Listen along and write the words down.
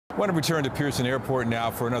I want to return to Pearson Airport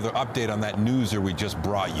now for another update on that newser we just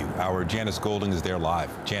brought you. Our Janice Golding is there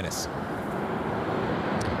live. Janice.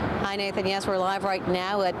 Hi, Nathan. Yes, we're live right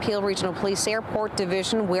now at Peel Regional Police Airport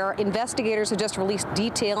Division, where investigators have just released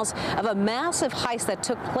details of a massive heist that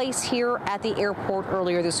took place here at the airport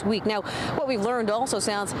earlier this week. Now, what we've learned also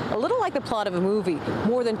sounds a little like the plot of a movie.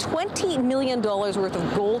 More than $20 million worth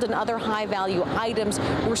of gold and other high-value items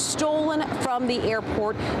were stolen from the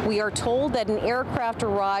airport. We are told that an aircraft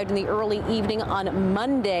arrived in the early evening on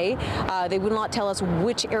Monday. They would not tell us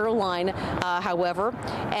which airline, however,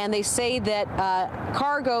 and they say that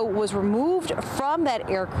cargo was removed from that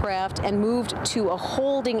aircraft and moved to a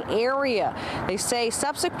holding area. They say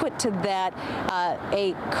subsequent to that,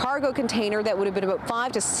 a cargo container that would have been about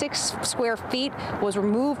 5 to 6 square feet was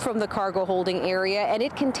removed from the cargo holding area, and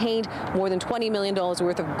it contained more than $20 million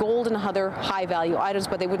worth of gold and other high-value items,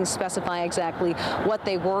 but they wouldn't specify exactly what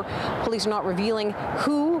they were. Police are not revealing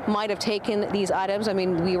who might have taken these items. I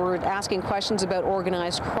mean, we were asking questions about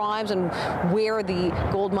organized crimes and where the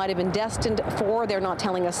gold might have been destined for. They're not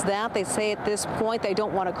telling us that. They say at this point they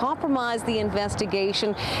don't want to compromise the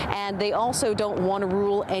investigation, and they also don't want to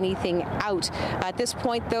rule anything out. At this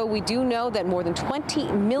point, though, we do know that more than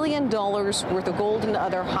 $20 million worth of gold and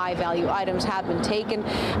other high-value items have been taken.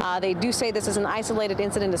 They do say this is an isolated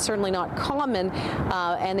incident. It's certainly not common,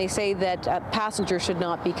 and they say that passengers should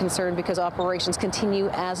not be concerned because operations continue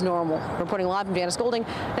as normal. Reporting live from Janice Golding.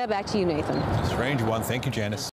 Now back to you, Nathan. Strange one. Thank you, Janice.